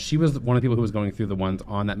back at the troll. She was one of the people who was going through the ones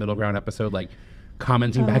on that middle ground episode, like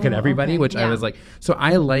commenting back at everybody, okay. which I Yeah. was like, so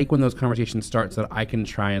I like when those conversations start so that I can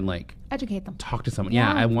try and like Educate them. talk to someone.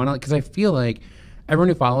 Yeah, I want to, because I feel like everyone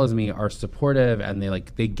who follows me are supportive, and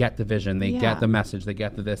they get the vision, they Yeah. get the message, they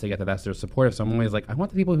get the this, they get the that. They're supportive. So I'm always like, I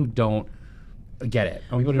want the people who don't get it.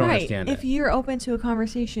 I want people who don't Right. understand If it. you're open to a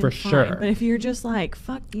conversation, For fine. sure. But if you're just like,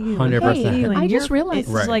 fuck you, 100%. hate you, and I just you're- realized- it's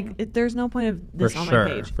Right. like there's no point of this For on sure. my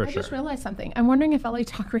page. For I sure. just realized something. I'm wondering if LA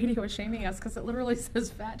Talk Radio is shaming us because it literally says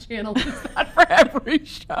Fat Channel. Is that for every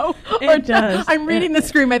show? It does. I'm reading the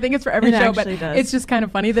screen. I think it's for every It show, but actually does. it's just kind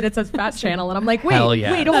of funny that it says Fat Channel, and I'm like, wait, Hell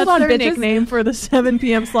yeah. wait, That's hold on, their bitches. nickname for the 7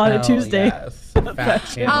 p.m. slot at Hell Tuesday. yes. Fat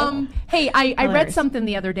channel. Hey, I read Hilarious. something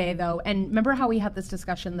the other day though, and remember how we had this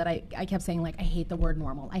discussion that I kept saying, like, I hate the word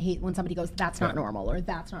normal. I hate when somebody goes, that's not normal, or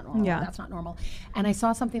that's not normal, Yeah. or that's not normal. And I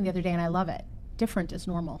saw something the other day, and I love it. Different is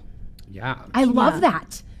normal. Yeah. I love Yeah.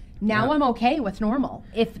 that. Now Yeah. I'm okay with normal.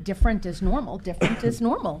 If different is normal, different is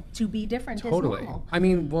normal. To be different is Totally. normal. I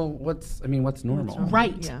mean, well, what's normal?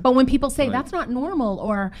 Right. Yeah. But when people say Right. that's not normal,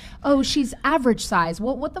 or, oh, she's average size,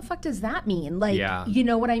 well, what the fuck does that mean? Like, Yeah. you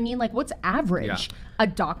know what I mean? Like, what's average? Yeah. A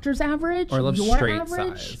doctor's average? Or I love Your straight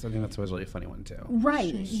average? size. I think that's always really funny one too.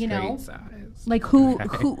 Right. You know? Straight size. Like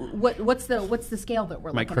what's the scale that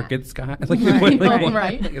we're My looking crooked at? sky. Like, Right. like,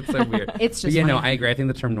 Right. like, it's so weird. It's But just yeah, no, funny. I agree. I think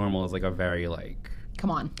the term normal is like a very like.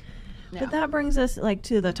 Come on. But that brings us like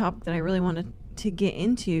to the topic that I really wanted to get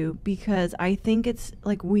into, because I think it's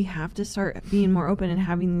like we have to start being more open and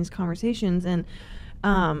having these conversations, and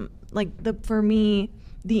for me,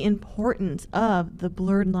 the importance of the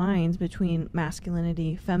blurred lines between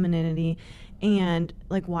masculinity, femininity, and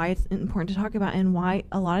like why it's important to talk about, and why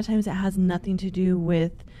a lot of times it has nothing to do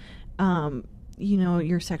with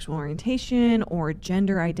your sexual orientation or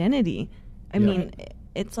gender identity. I mean,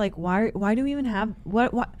 it's like why do we even have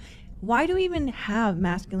why do we even have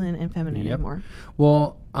masculine and feminine Yep. anymore?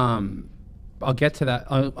 Well, I'll get to that.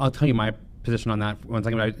 I'll tell you my position on that 1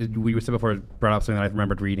 second. But we said before, brought up something that I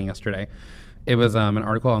remembered reading yesterday. It was an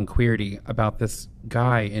article on Queerty about this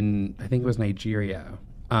guy in, I think it was Nigeria.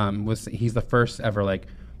 He's the first ever like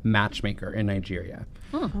matchmaker in Nigeria.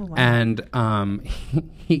 Oh, wow. And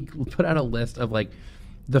he put out a list of like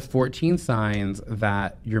the 14 signs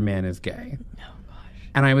that your man is gay. Oh gosh.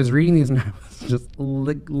 And I was reading these and I was just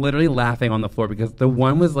literally laughing on the floor because the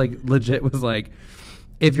one was like legit was like,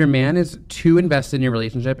 if your man is too invested in your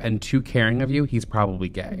relationship and too caring of you, he's probably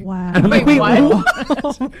gay. Wow. And I'm like, wait, what?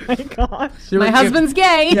 Oh my gosh. They're My like, husband's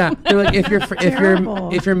gay. Yeah, they're like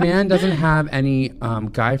Terrible. if your man doesn't have any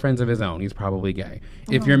guy friends of his own, he's probably gay.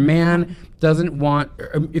 If your man doesn't want,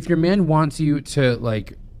 if your man wants you to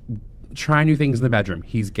like try new things in the bedroom,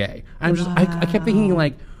 he's gay. And I kept thinking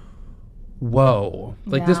like, whoa,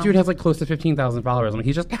 like this Yeah. dude has like close to 15,000 followers. I mean,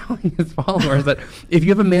 he's just telling his followers that if you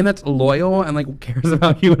have a man that's loyal and like cares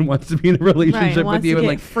about you and wants to be in a relationship with wants you to and get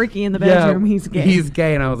like freaky in the bedroom, he's gay. He's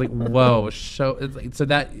gay, and I was like, whoa. It's like, so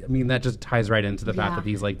that, I mean, that just ties right into the fact Yeah. that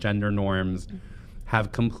these like gender norms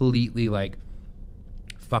have completely like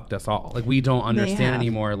fucked us all. Like we don't understand have.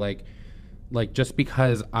 anymore. Like just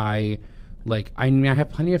because I mean, I have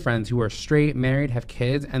plenty of friends who are straight, married, have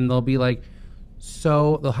kids, and they'll be like,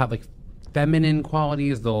 so they'll have like feminine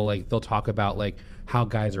qualities. They'll talk about like how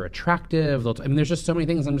guys are attractive. I mean, there's just so many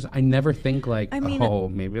things. I never think like, I mean, oh,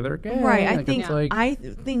 maybe they're gay. Right. Like, it's like, I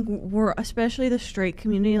think we're, especially the straight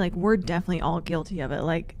community, like we're definitely all guilty of it.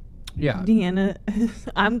 Like yeah. Deanna,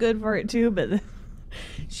 I'm good for it too, but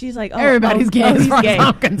she's like, Everybody's gay as he's far gay. as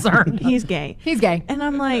I'm concerned. He's gay. He's gay. And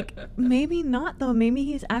I'm like, maybe not though. Maybe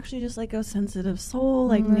he's actually just like a sensitive soul.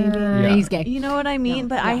 Like maybe Yeah. He's gay. you know what I mean?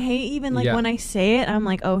 But I hate even like Yeah. when I say it, I'm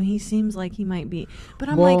like, oh, he seems like he might be. But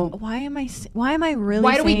I'm Well- like, why am I really?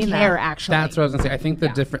 Why do we saying care, that? actually? That's what I was gonna say. I think the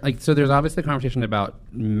different, like, so there's obviously the conversation about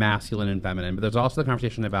masculine and feminine, but there's also the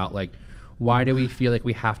conversation about like, why do we feel like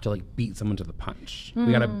we have to like beat someone to the punch?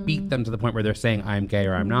 We gotta beat them to the point where they're saying I'm gay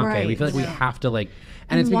or I'm not gay. We Right. feel like we have to like,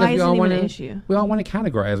 and it's why because we is it all even want an to. issue? We all want to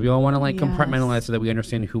categorize. We all want to like Yes. compartmentalize so that we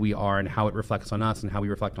understand who we are and how it reflects on us and how we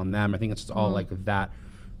reflect on them. I think it's just all like that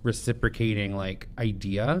reciprocating like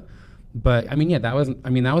idea. But I mean, yeah, that was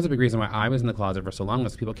a big reason why I was in the closet for so long,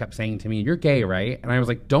 was people kept saying to me, "You're gay, right?" And I was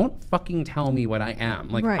like, "Don't fucking tell me what I am.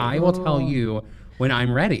 Like, Right. I will tell you when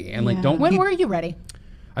I'm ready." And like, Yeah. don't. When keep- were you ready?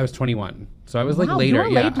 I was 21, so I was like Wow, later. you're a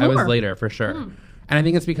Yeah, late I was bloomer. later for sure. And I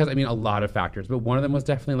think it's because, I mean, a lot of factors, but one of them was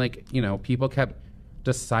definitely like, you know, people kept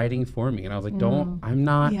deciding for me, and I was like, I'm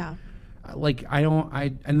not. Yeah. Like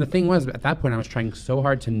and the thing was, at that point I was trying so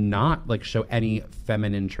hard to not like show any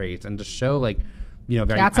feminine traits and to show like, you know,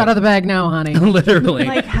 very That's out of the bag now, honey. literally.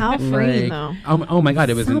 Like how freeing though. Oh my god,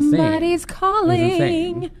 it was insane. Somebody's calling. It was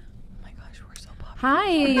insane. Oh my gosh, we're so popular. Hi,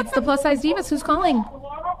 it's the Plus Size Divas. Who's calling?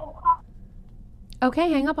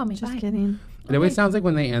 Okay, hang up on me. Just Bye. kidding. It always sounds like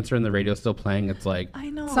when they answer and the radio's still playing, it's like I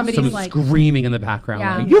know. Somebody's someone like- screaming in the background,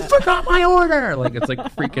 Yeah. like, "You forgot my order!" Like it's like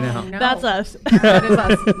freaking out. No. That's us. That is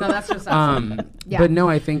us. No, that's just us. Yeah. But no,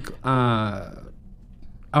 I think.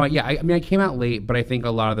 Oh yeah, I mean, I came out late, but I think a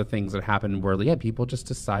lot of the things that happened were, yeah, people just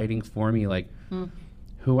deciding for me like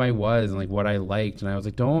who I was and like what I liked, and I was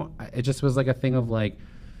like, don't. It just was like a thing of like,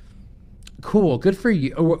 cool, good for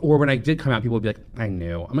you. Or when I did come out, people would be like, I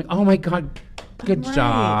knew. I'm like, oh my god, good Right.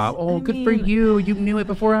 job. Oh, I good for mean- you. You knew it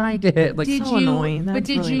before I did. Like, Did so you? annoying. But That's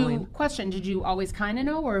did really you? annoying. Question: Did you always kind of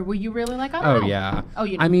know, or were you really like, oh yeah. Oh,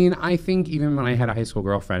 you. I mean, I think even when I had a high school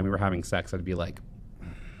girlfriend, we were having sex, I'd be like,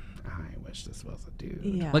 I wish this was a dude.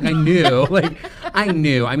 Yeah. Like I knew. Like I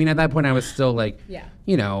knew. I mean, at that point I was still like, Yeah.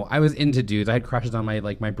 you know, I was into dudes. I had crushes on my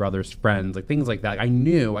brother's friends, like things like that. I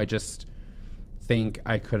knew. I just think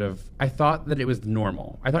I thought that it was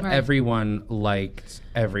normal. I thought Right. everyone liked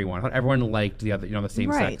everyone. I thought everyone liked the other, you know, the same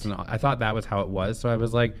Right. sex and all. I thought that was how it was. So I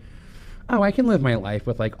was like, oh, I can live my life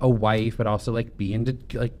with like a wife, but also like be into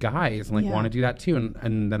like guys and like Yeah. want to do that too.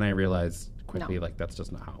 And then I realized quickly, like, that's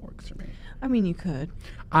just not how it works for me. I mean, you could.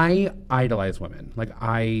 I idolize women. Like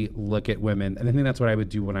I look at women, and I think that's what I would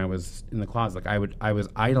do when I was in the closet. Like I was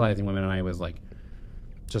idolizing women, and I was like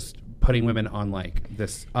just putting women on like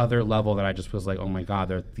this other level that I just was like, oh my god,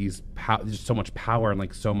 there's there's so much power and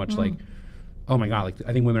like so much like, oh my god, like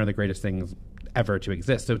I think women are the greatest things ever to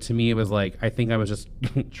exist. So to me, it was like I think I was just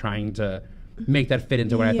trying to make that fit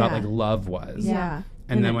into what I thought Yeah. like love was. Yeah.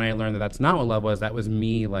 And then when I learned that that's not what love was, that was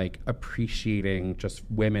me like appreciating just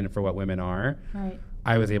women for what women are. Right.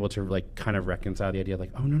 I was able to like kind of reconcile the idea of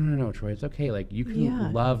like, oh no, Troy, it's okay. Like you can Yeah.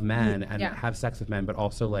 love men and Yeah. have sex with men, but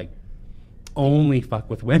also like only fuck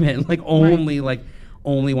with women. Like only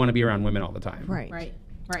want to be around women all the time. Right. Right.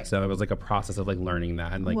 Right. So it was like a process of like learning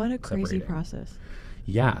that and like what a crazy separating. process.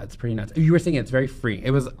 Yeah, it's pretty nuts. You were saying it's very free.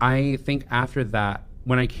 It was, I think after that,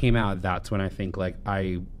 when I came out, that's when I think like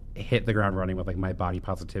I hit the ground running with like my body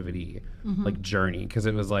positivity like journey, because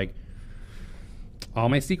it was like all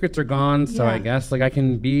my secrets are gone, so I guess like I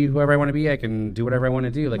can be whoever I want to be. I can do whatever I want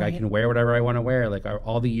to do. Like I can wear whatever I want to wear. Like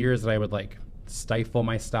all the years that I would like stifle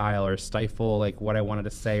my style or stifle like what I wanted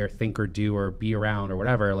to say or think or do or be around or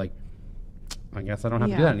whatever, like I guess I don't have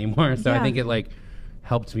to do that anymore. So I think it like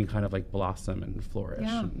helped me kind of like blossom and flourish.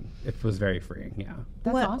 And it was very freeing. Yeah.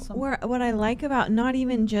 That's awesome. What I like about not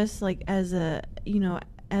even just like as a, you know,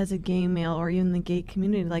 as a gay male or even the gay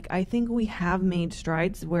community, like I think we have made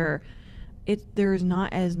strides where there's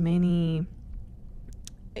not as many,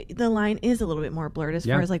 the line is a little bit more blurred as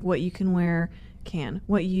far as like what you can wear,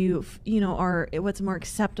 what you know are what's more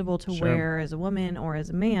acceptable to wear as a woman or as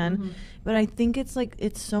a man. But I think it's like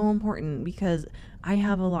it's so important, because I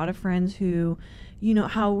have a lot of friends who, you know,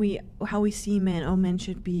 how we see men. Oh, men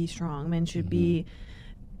should be strong, men should be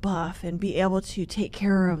buff and be able to take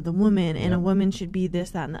care of the woman, and a woman should be this,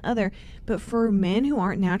 that, and the other. But for men who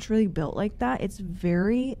aren't naturally built like that, it's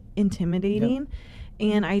very intimidating,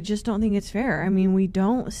 and I just don't think it's fair. I mean, we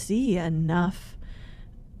don't see enough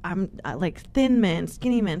like thin men,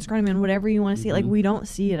 skinny men, scrawny men, whatever you want to see. Like we don't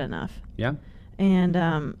see it enough. And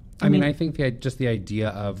I mean, I think just the idea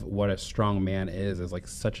of what a strong man is like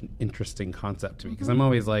such an interesting concept to me, because I'm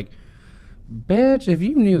always like, bitch, if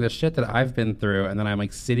you knew the shit that I've been through, and then I'm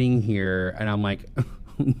like sitting here and I'm like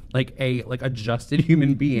like a adjusted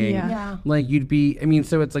human being, like you'd be, I mean,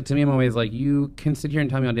 so it's like, to me, I'm always like, you can sit here and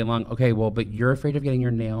tell me all day long, okay, well, but you're afraid of getting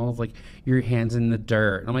your nails, like your hands in the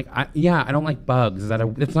dirt. And I'm like, I don't like bugs.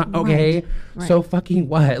 It's not okay. So fucking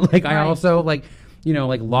what? Like I also like, you know,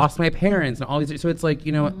 like lost my parents and all these, so it's like,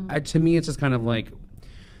 you know, to me, it's just kind of like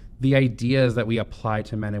the ideas that we apply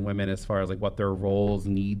to men and women as far as like what their roles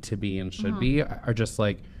need to be and should be are just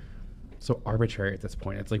like so arbitrary at this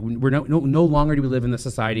point. It's like we're no longer do we live in the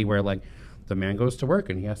society where like the man goes to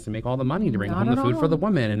work and he has to make all the money to bring home the food for the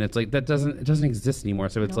woman, and it's like it doesn't exist anymore.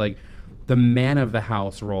 So it's like the man of the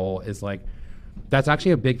house role is like, that's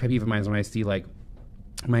actually a big pet peeve of mine, is when I see like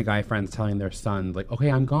my guy friends telling their sons like,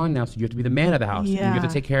 okay, I'm gone now, so you have to be the man of the house. You have to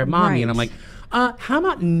take care of mommy. And I'm like, how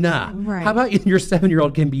about how about your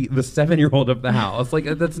 7-year-old can be the 7-year-old of the house? Like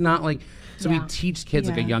that's not like, so we teach kids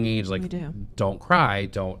like at a young age, like don't cry,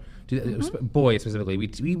 don't do boys specifically.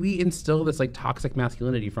 We instill this like toxic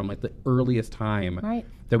masculinity from like the earliest time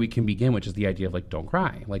that we can begin, which is the idea of like, don't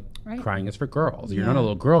cry. Like crying is for girls. You're not a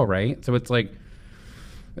little girl, right? So it's like,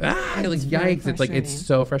 like yikes. It's like, it's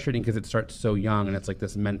so frustrating because it starts so young, and it's like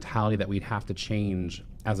this mentality that we'd have to change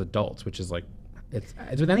as adults, which is like, it's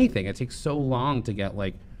with anything, it takes so long to get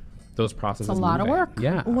like those processes it's a lot moving. of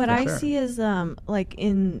work. What I see is like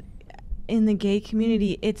in the gay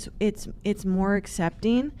community, it's more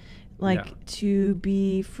accepting, like to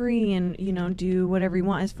be free and, you know, do whatever you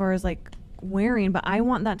want as far as like wearing, but I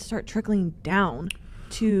want that to start trickling down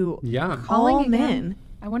to all men.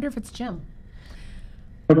 I wonder if it's Jim.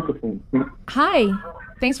 Hi,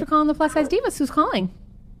 thanks for calling the Plus Size Divas. Who's calling?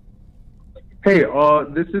 Hey,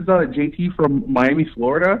 this is JT from Miami,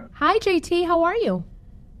 Florida. Hi, JT. How are you?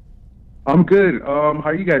 I'm good. How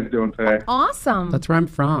are you guys doing today? Awesome. That's where I'm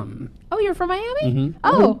from. Oh, you're from Miami?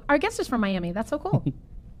 Oh, our guest is from Miami. That's so cool.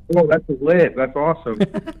 Oh, that's lit. That's awesome.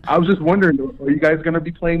 I was just wondering, are you guys going to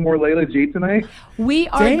be playing more Layla J tonight? We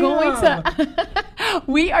are going to.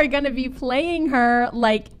 We are going to be playing her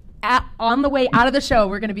like. On the way out of the show,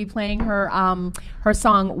 we're going to be playing her her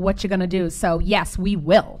song "What You Gonna Do." So yes, we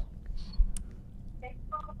will.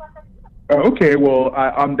 Okay, well,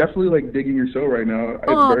 I'm definitely like digging your show right now. It's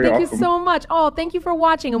very thank awesome. you so much. Oh, thank you for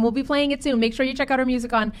watching, and we'll be playing it soon. Make sure you check out her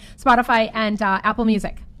music on Spotify and Apple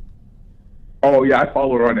Music. Oh yeah, I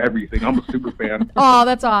follow her on everything. I'm a super fan. Oh,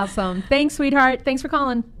 that's awesome. Thanks, sweetheart. Thanks for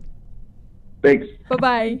calling. Thanks.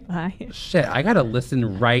 Bye-bye. Bye. Shit, I gotta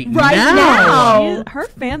listen right now. Her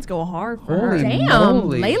fans go hard for Holy her. Damn,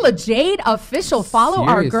 moly. Layla Jade official. Follow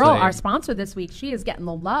our girl, Seriously. our sponsor this week. She is getting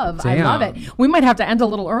the love. Damn. I love it. We might have to end a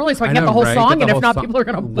little early so I can get know, the whole right? song, Get the and if whole not, song. people are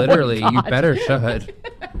gonna Literally, you boycott. better should.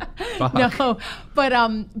 Fuck. No,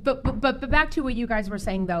 but back to what you guys were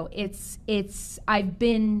saying though. It's I've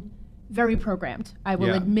been very programmed. I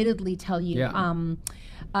will admittedly tell you,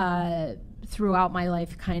 throughout my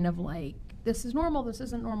life, kind of like, this is normal, this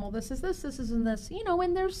isn't normal, this is this isn't this, you know,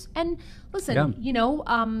 and listen, you know,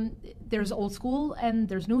 there's old school and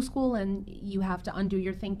there's new school, and you have to undo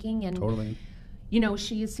your thinking. And Totally. you know,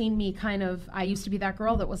 she has seen me kind of, I used to be that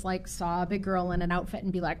girl that was like, saw a big girl in an outfit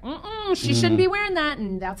and be like, she shouldn't be wearing that,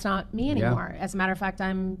 and that's not me anymore. As a matter of fact,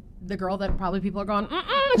 I'm the girl that probably people are going,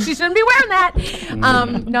 she shouldn't be wearing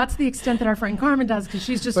that. Not to the extent that our friend Carmen does, because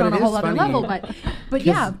she's just But on a it whole is other funny. level. But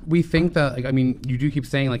yeah, we think that, like, I mean, you do keep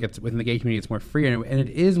saying like it's within the gay community, it's more free, and it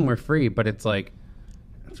is more free, but it's like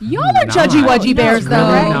y'all are judgy not. wudgy bears, It's though.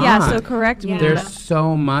 really Correct. Yeah, not. so correct me. There's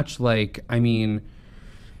so much, like, I mean,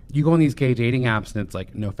 you go on these gay dating apps and it's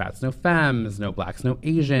like no fats, no femmes, no blacks, no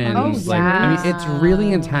Asians. Oh, like, I mean, yeah. it's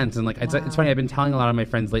really intense, and like it's funny. I've been telling a lot of my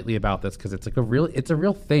friends lately about this because it's like it's a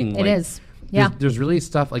real thing. It Like, is. Yeah. There's really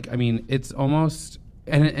stuff like, I mean, it's almost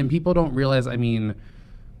and people don't realize. I mean,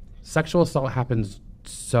 sexual assault happens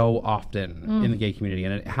so often in the gay community,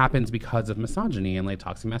 and it happens because of misogyny and like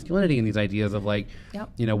toxic masculinity and these ideas of like,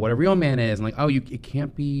 you know, what a real man is, and like, oh, it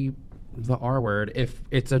can't be the R word if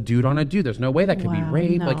it's a dude on a dude. There's no way that could be Wow,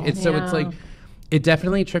 rape. no. Like it's so it's like it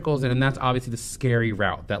definitely trickles in, and that's obviously the scary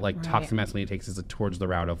route that like toxic masculinity takes is towards the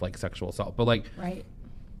route of like sexual assault. But like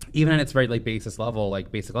even at its very like basic level,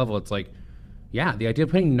 it's like, yeah, the idea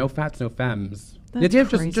of putting no fats, no femmes. The That's idea of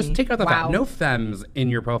crazy. just take out the Wow. fat, no femmes in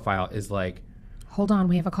your profile is like, Hold on,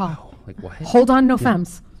 we have a call. like what? Hold on, no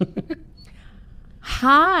femmes.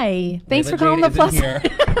 Hi. Thanks for calling the plus.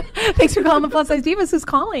 Thanks for calling the Plus Size Divas. Who's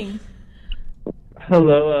calling?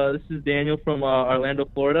 Hello, this is Daniel from Orlando,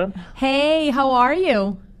 Florida. Hey, how are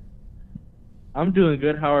you? I'm doing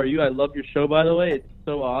good. How are you? I love your show, by the way. It's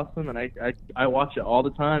so awesome, and I watch it all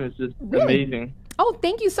the time. It's just amazing. Oh,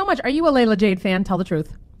 thank you so much. Are you a Layla Jade fan? Tell the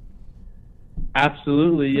truth.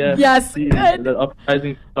 Absolutely, yes. Yes, She's good. the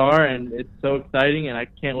uprising star, and it's so exciting, and I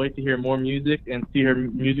can't wait to hear more music and see her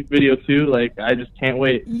music video, too. Like, I just can't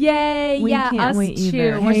wait. Yay, We yeah, can't us wait too.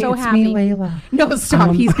 either. We're so it's happy. me, Layla. No,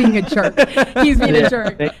 stop. He's being a jerk. He's being a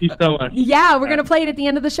jerk. Thank you so much. Yeah, we're going to play it at the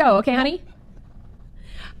end of the show. Okay, honey?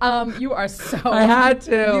 You are so... I had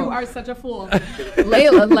to. You are such a fool.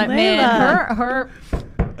 Layla, man, her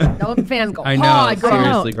no fans go I know, hard, girl.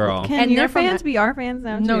 seriously, girl. Can And your they're from fans that- be our fans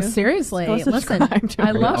now, too? No, seriously. Go Listen, subscribe to I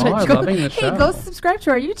her. love Oh, it. I'm Go- loving the hey, show. go subscribe to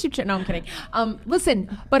our YouTube channel. No, I'm kidding.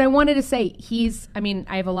 Listen, but I wanted to say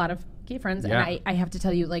I have a lot of gay friends, Yeah. and I have to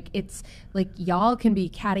tell you, like, it's like y'all can be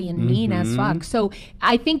catty and mean as fuck. So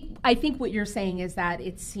I think what you're saying is that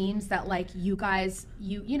it seems that like you guys,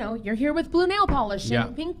 you know, you're here with blue nail polish Yeah.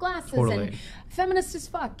 and pink glasses Totally. and feminist as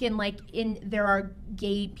fuck, and like there are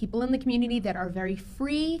gay people in the community that are very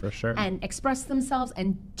free For sure. and express themselves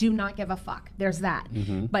and do not give a fuck. There's that.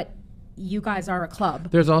 But you guys are a club.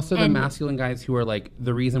 There's also the And- masculine guys who are like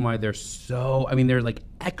the reason why they're so. I mean, they're like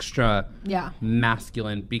extra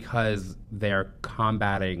masculine because they're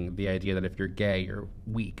combating the idea that if you're gay, you're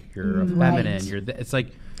weak, you're effeminate, you're. It's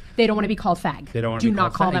like They don't want to be called fag. they don't want do to be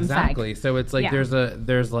not call called them exactly. fag. So it's like Yeah.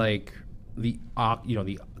 there's like the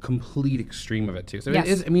the complete extreme of it too. So Yes.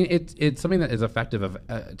 it is. I mean, it's something that is effective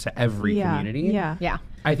to every community. Yeah. Yeah.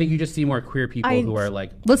 I think you just see more queer people who are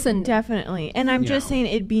like. Listen, Definitely. And I'm You just know. saying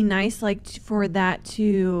it'd be nice like for that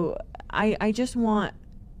to I just want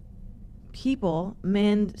people,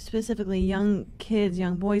 men specifically, young kids,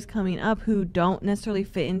 young boys coming up who don't necessarily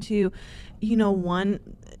fit into, you know,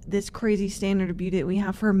 this crazy standard of beauty that we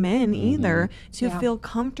have for men either, to Yeah. feel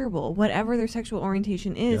comfortable, whatever their sexual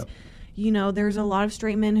orientation is. Yep. You know, there's a lot of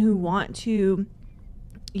straight men who want to,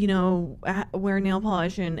 you know, wear nail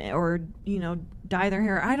polish or, you know, dye their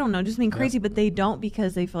hair. I don't know, just being crazy, but they don't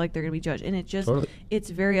because they feel like they're going to be judged. And it just, Totally. it's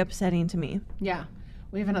very upsetting to me. yeah.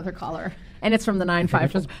 We have another caller, and it's from the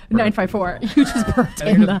just 954. You just burped I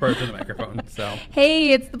think in it the. just burped in the microphone. So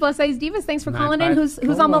Hey, it's the Plus Size Divas. Thanks for calling in. Who's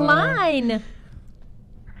on the 954. line?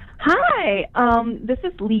 Hi, this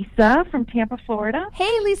is Lisa from Tampa, Florida.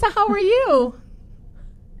 Hey, Lisa, how are you?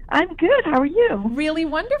 I'm good. How are you? Really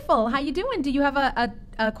wonderful. How you doing? Do you have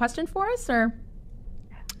a question for us, or?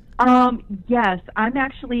 Yes, I'm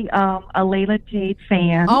actually a Layla Jade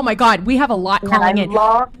fan. Oh my God, we have a lot and calling I in.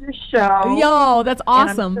 love your show. Yo, that's And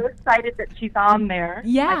awesome. I'm so excited that she's on there.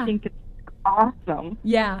 Yeah. I think it's awesome.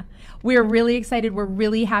 Yeah, we're really excited. We're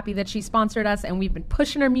really happy that she sponsored us, and we've been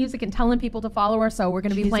pushing her music and telling people to follow her. So we're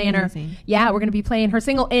going to be She's playing amazing. her. Yeah, we're going to be playing her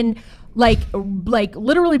single in like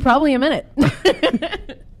literally probably a minute.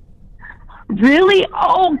 Really?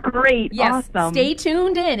 Oh, great. Yes. Awesome. Stay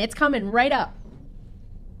tuned in. It's coming right up.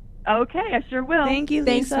 Okay, I sure will. Thank you,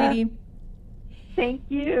 Thanks, Lisa. sweetie. Thank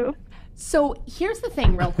you. So here's the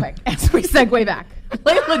thing, real quick, as we segue back.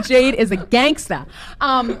 Layla Jade is a gangsta.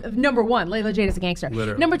 Number one, Layla Jade is a gangster.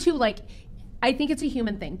 Literally. Number two, like, I think it's a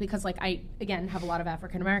human thing because, like, I, again, have a lot of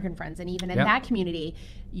African American friends, and even in Yep. that community,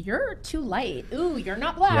 you're too light. Ooh, you're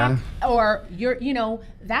not black. Or you're, you know,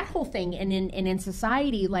 that whole thing. And in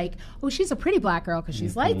society, like, oh, she's a pretty black girl because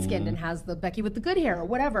she's light-skinned and has the Becky with the good hair or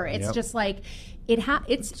whatever. It's Yep. just like, it's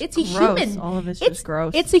a gross. human. All of it's it's just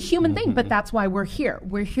gross. It's a human thing, but that's why we're here.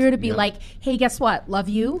 We're here to be like, hey, guess what? Love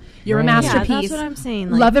you. You're a Right. Yeah, masterpiece. that's what I'm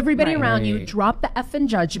saying. Like, Love everybody right. around you. Right. Drop the effing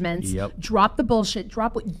judgments. Yep. Drop the bullshit.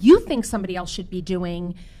 Drop what you think somebody else should be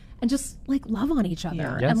doing, and just like love on each other.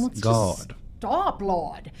 Yeah. Yes, and let's God. just stop,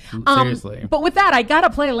 Lord. Seriously. But with that, I gotta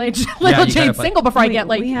play Little you gotta Jade's play. single before I Wait, get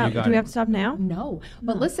like. we have, You got do we it. have to stop now? No,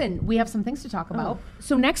 but listen, we have some things to talk about.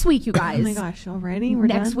 So next week, you guys. Oh my gosh, already? We're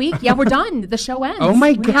Next done? week, yeah, we're done. The show ends. Oh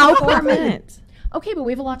my We God. have 4 minutes. Okay, but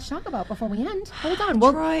we have a lot to talk about before we end. Hold on.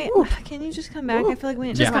 Well, Troy, can you just come back? I feel like we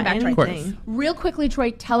didn't Yeah. talk come about back, Troy. Of course. anything. real quickly,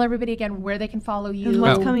 Troy, tell everybody again where they can follow you. And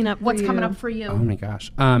what's Oh. coming up for What's you? coming up for you? Oh my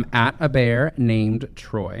gosh. At a bear named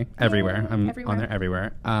Troy everywhere. I'm everywhere. on there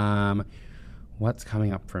everywhere. What's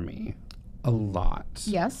coming up for me? A lot.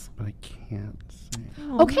 Yes. But I can't say.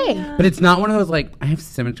 Okay. But it's not one of those like I have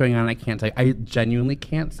so much going on. I can't say. I genuinely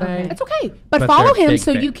can't say. It's okay, but But follow they're him big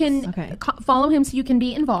so you things. can Okay. follow him so you can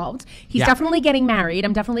be involved. He's Yeah. definitely getting married.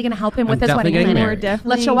 I'm definitely going to help him with I'm his wedding definitely getting planning. married. We're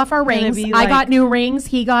Let's show off our definitely rings. gonna be I got like- new rings.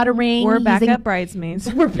 He got a ring. We're He's backup bridesmaids.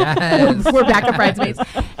 Yes. we're backup bridesmaids,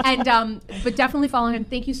 and but definitely follow him.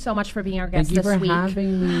 Thank you so much for being our guest Thank you this for week.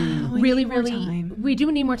 having me. We Really, need more really, time. we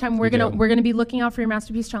do need more time. We do. We're gonna be looking out for your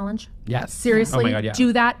masterpiece challenge. Yes. Seriously, Oh my God, yeah.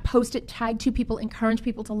 do that. Post it. Tag 2 people. Encourage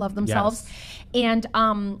people to love themselves. And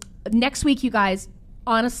next week, you guys,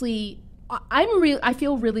 honestly, I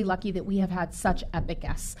feel really lucky that we have had such epic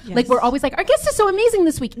guests. Yes. Like we're always like, our guest is so amazing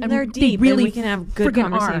this week. They're they deep, really and we can have good friggin'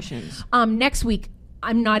 are. conversations. Next week,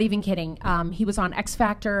 I'm not even kidding. He was on X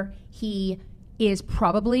Factor. He is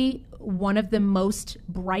probably one of the most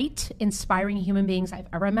bright, inspiring human beings I've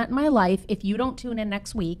ever met in my life. If you don't tune in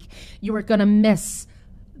next week, you are going to miss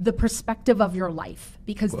the perspective of your life,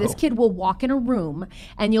 because this kid will walk in a room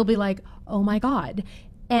and you'll be like, oh my God.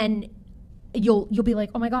 And you'll be like,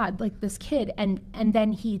 oh my God, like this kid. And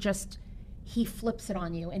then he flips it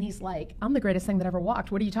on you and he's like, I'm the greatest thing that ever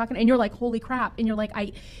walked. What are you talking? And you're like, holy crap. And you're like,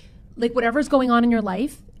 whatever's going on in your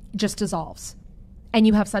life just dissolves. And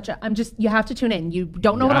you have you have to tune in. You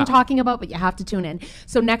don't know what I'm talking about, but you have to tune in.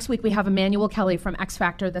 So next week we have Emmanuel Kelly from X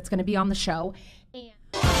Factor that's going to be on the show. And